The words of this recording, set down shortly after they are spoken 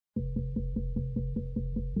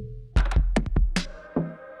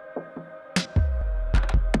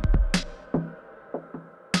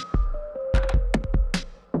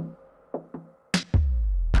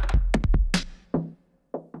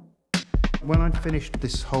When I'd finished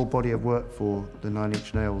this whole body of work for the Nine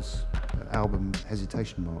Inch Nails album,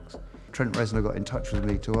 Hesitation Marks, Trent Reznor got in touch with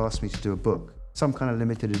me to ask me to do a book, some kind of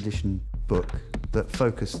limited edition book that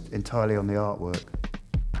focused entirely on the artwork.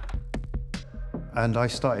 And I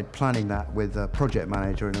started planning that with a project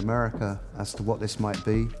manager in America as to what this might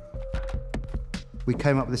be. We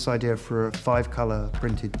came up with this idea for a 5-colour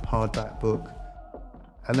printed hardback book.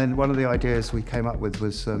 And then one of the ideas we came up with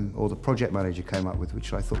was, or the project manager came up with,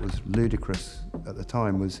 which I thought was ludicrous at the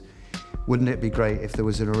time, was wouldn't it be great if there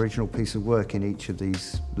was an original piece of work in each of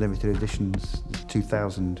these limited editions,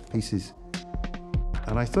 2,000 pieces?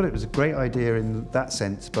 And I thought it was a great idea in that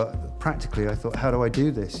sense, but practically I thought, how do I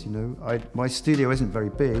do this? You know, my studio isn't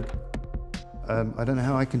very big. I don't know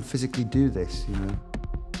how I can physically do this, you know.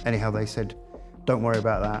 Anyhow, they said, don't worry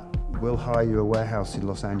about that. We'll hire you a warehouse in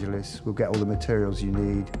Los Angeles. We'll get all the materials you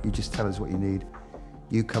need. You just tell us what you need.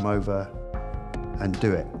 You come over and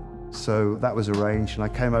do it. So that was arranged, and I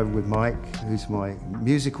came over with Mike, who's my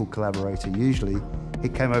musical collaborator usually. He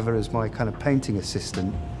came over as my kind of painting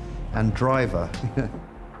assistant and driver.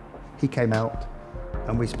 He came out,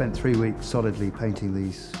 and we spent 3 weeks solidly painting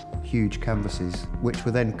these huge canvases, which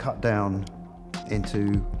were then cut down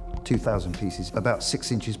into 2,000 pieces, about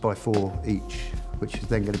 6 inches by 4 each, which is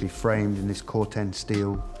then going to be framed in this Corten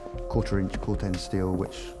steel, quarter-inch Corten steel,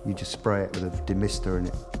 which you just spray it with a demister and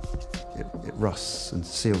it rusts and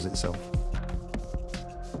seals itself.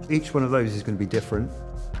 Each one of those is going to be different.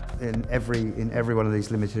 In every one of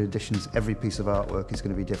these limited editions, every piece of artwork is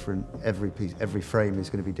going to be different. Every frame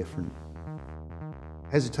is going to be different.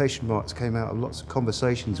 Hesitation Marks came out of lots of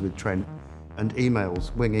conversations with Trent and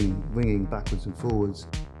emails, winging backwards and forwards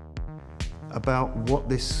about what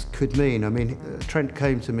this could mean. I mean, Trent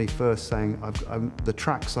came to me first saying, the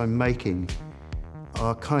tracks I'm making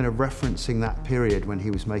are kind of referencing that period when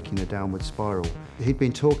he was making The Downward Spiral. He'd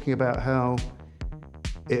been talking about how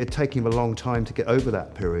it had taken him a long time to get over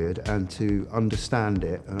that period and to understand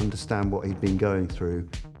it and understand what he'd been going through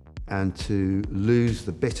and to lose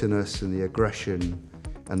the bitterness and the aggression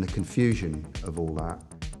and the confusion of all that,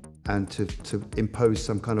 and to impose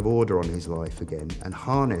some kind of order on his life again and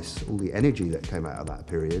harness all the energy that came out of that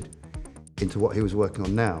period into what he was working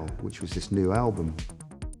on now, which was this new album.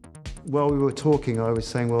 While we were talking, I was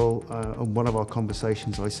saying, well, on one of our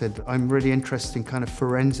conversations, I said, I'm really interested in kind of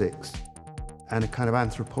forensics and a kind of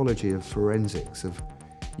anthropology of forensics, of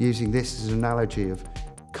using this as an analogy of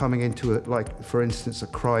coming into it, like, for instance, a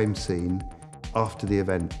crime scene after the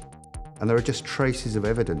event. And there are just traces of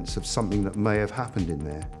evidence of something that may have happened in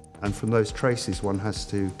there. And from those traces, one has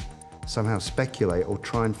to somehow speculate or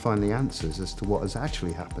try and find the answers as to what has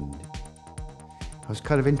actually happened. I was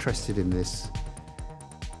kind of interested in this,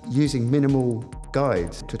 using minimal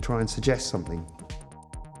guides to try and suggest something.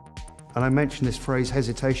 And I mentioned this phrase,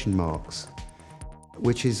 hesitation marks,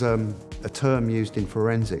 which is a term used in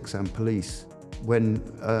forensics and police. When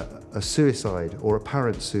a suicide or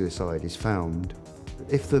apparent suicide is found,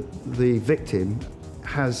 if the victim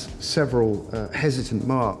has several hesitant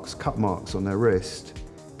marks, cut marks on their wrist,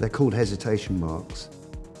 they're called hesitation marks,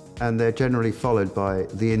 and they're generally followed by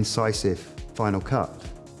the incisive final cut.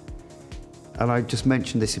 And I just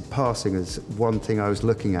mentioned this in passing as one thing I was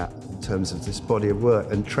looking at in terms of this body of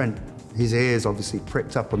work, and Trent, his ears obviously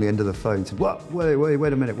pricked up on the end of the phone and said, what? Wait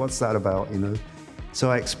a minute, what's that about, you know?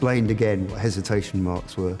 So I explained again what hesitation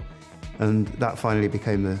marks were, and that finally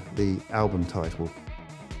became the album title.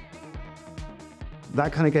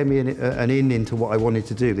 That kind of gave me an in into what I wanted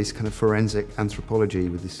to do, this kind of forensic anthropology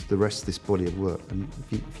with the rest of this body of work. And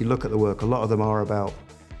if you look at the work, a lot of them are about,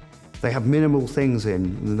 they have minimal things in,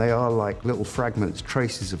 and they are like little fragments,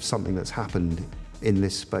 traces of something that's happened in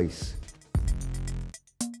this space.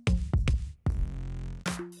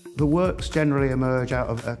 The works generally emerge out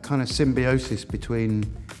of a kind of symbiosis between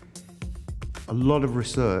a lot of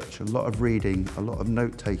research, a lot of reading, a lot of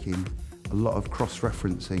note-taking, a lot of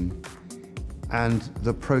cross-referencing, and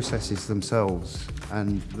the processes themselves.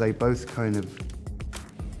 And they both kind of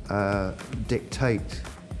dictate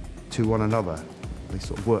to one another. They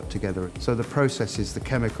sort of work together. So the processes, the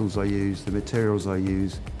chemicals I use, the materials I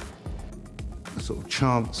use, the sort of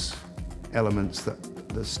chance elements,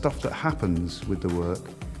 the stuff that happens with the work,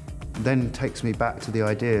 then takes me back to the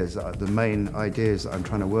ideas, the main ideas that I'm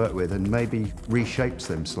trying to work with, and maybe reshapes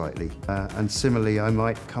them slightly. And similarly, I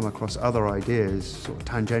might come across other ideas, sort of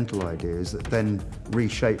tangential ideas, that then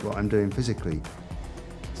reshape what I'm doing physically.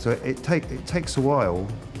 So it takes a while.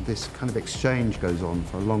 This kind of exchange goes on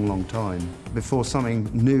for a long, long time before something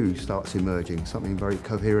new starts emerging, something very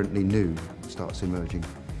coherently new starts emerging.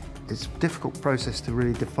 It's a difficult process to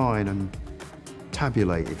really define and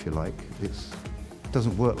tabulate, if you like. It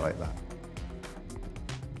doesn't work like that.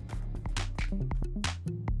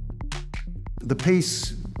 The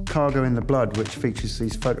piece Cargo in the Blood, which features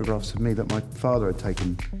these photographs of me that my father had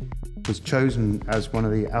taken, was chosen as one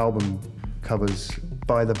of the album covers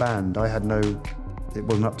by the band. It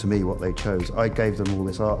wasn't up to me what they chose. I gave them all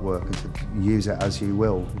this artwork and said, use it as you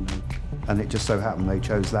will. And it just so happened they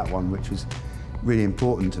chose that one, which was really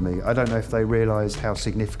important to me. I don't know if they realised how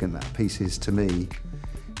significant that piece is to me,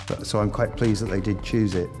 so I'm quite pleased that they did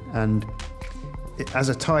choose it. And as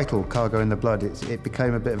a title, Cargo in the Blood, it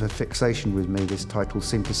became a bit of a fixation with me. This title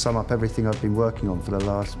seemed to sum up everything I've been working on for the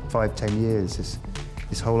last 5-10 years.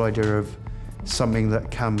 This whole idea of something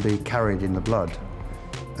that can be carried in the blood,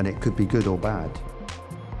 and it could be good or bad.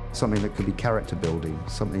 Something that could be character building,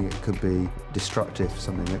 something that could be destructive,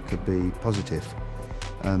 something that could be positive.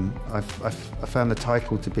 I found the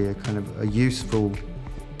title to be a kind of a useful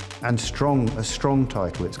and a strong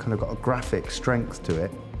title. It's kind of got a graphic strength to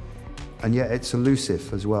it, and yet it's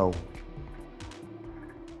elusive as well.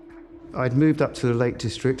 I'd moved up to the Lake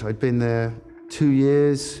District. I'd been there 2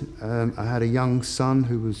 years. I had a young son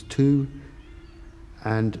who was 2,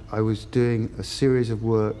 and I was doing a series of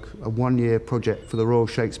work, a 1-year project for the Royal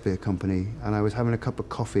Shakespeare Company, and I was having a cup of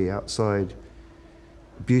coffee outside,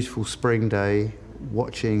 a beautiful spring day,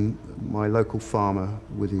 watching my local farmer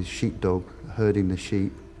with his sheepdog herding the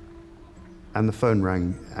sheep, and the phone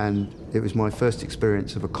rang, and it was my first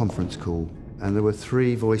experience of a conference call, and there were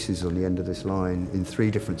 3 voices on the end of this line in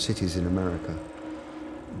 3 different cities in America.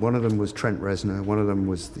 One of them was Trent Reznor, one of them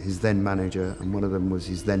was his then manager, and one of them was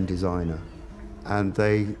his then designer. And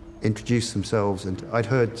they introduced themselves, and I'd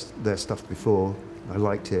heard their stuff before, I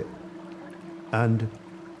liked it. And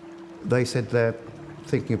they said they're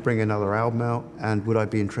thinking of bringing another album out, and would I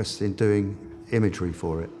be interested in doing imagery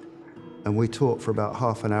for it? And we talked for about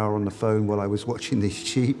half an hour on the phone while I was watching these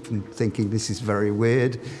sheep and thinking, this is very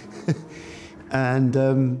weird. And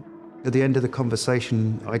at the end of the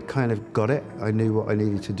conversation, I'd kind of got it. I knew what I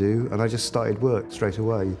needed to do, and I just started work straight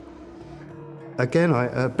away. Again,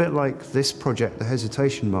 a bit like this project, the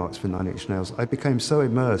hesitation marks for Nine Inch Nails, I became so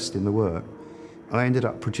immersed in the work, I ended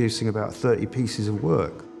up producing about 30 pieces of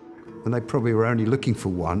work, and they probably were only looking for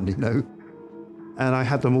one, you know. And I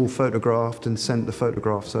had them all photographed and sent the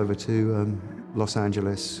photographs over to Los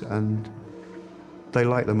Angeles, and they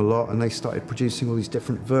liked them a lot, and they started producing all these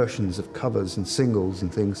different versions of covers and singles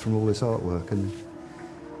and things from all this artwork, and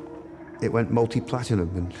it went multi-platinum,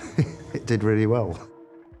 and it did really well.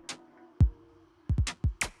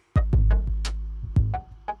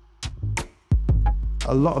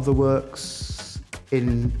 A lot of the works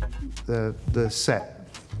in the set,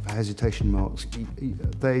 hesitation marks,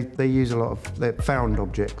 they use a lot of found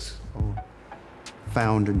objects, or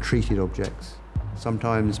found and treated objects.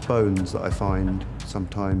 Sometimes bones that I find,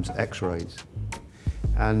 sometimes x-rays.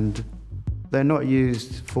 And they're not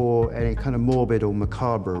used for any kind of morbid or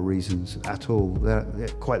macabre reasons at all. They're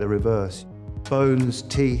quite the reverse. Bones,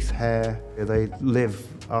 teeth, hair, they live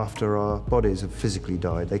after our bodies have physically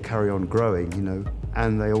died. They carry on growing, you know,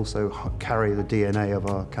 and they also carry the DNA of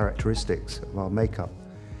our characteristics, of our makeup.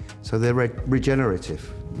 So they're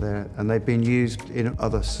regenerative, and they've been used in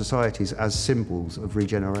other societies as symbols of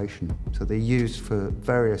regeneration. So they're used for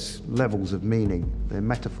various levels of meaning. They're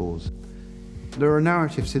metaphors. There are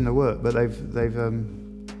narratives in the work, but they're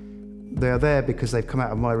there because they've come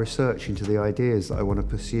out of my research into the ideas that I want to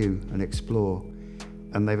pursue and explore.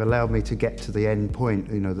 And they've allowed me to get to the end point,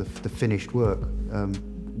 you know, the finished work.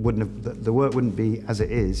 The work wouldn't be as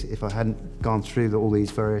it is if I hadn't gone through all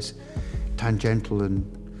these various tangential and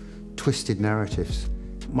twisted narratives.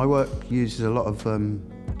 My work uses a lot of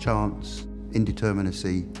chance,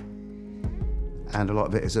 indeterminacy, and a lot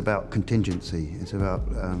of it is about contingency. It's about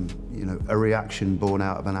you know, a reaction born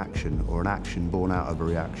out of an action, or an action born out of a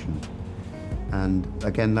reaction. And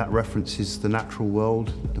again, that references the natural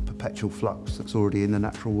world, the perpetual flux that's already in the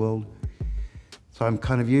natural world. So I'm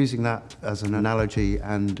kind of using that as an analogy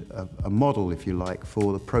and a model, if you like,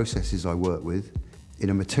 for the processes I work with in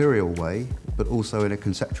a material way, but also in a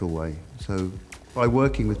conceptual way. So by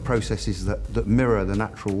working with processes that mirror the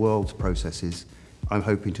natural world's processes, I'm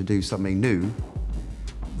hoping to do something new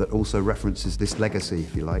that also references this legacy,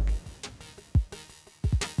 if you like.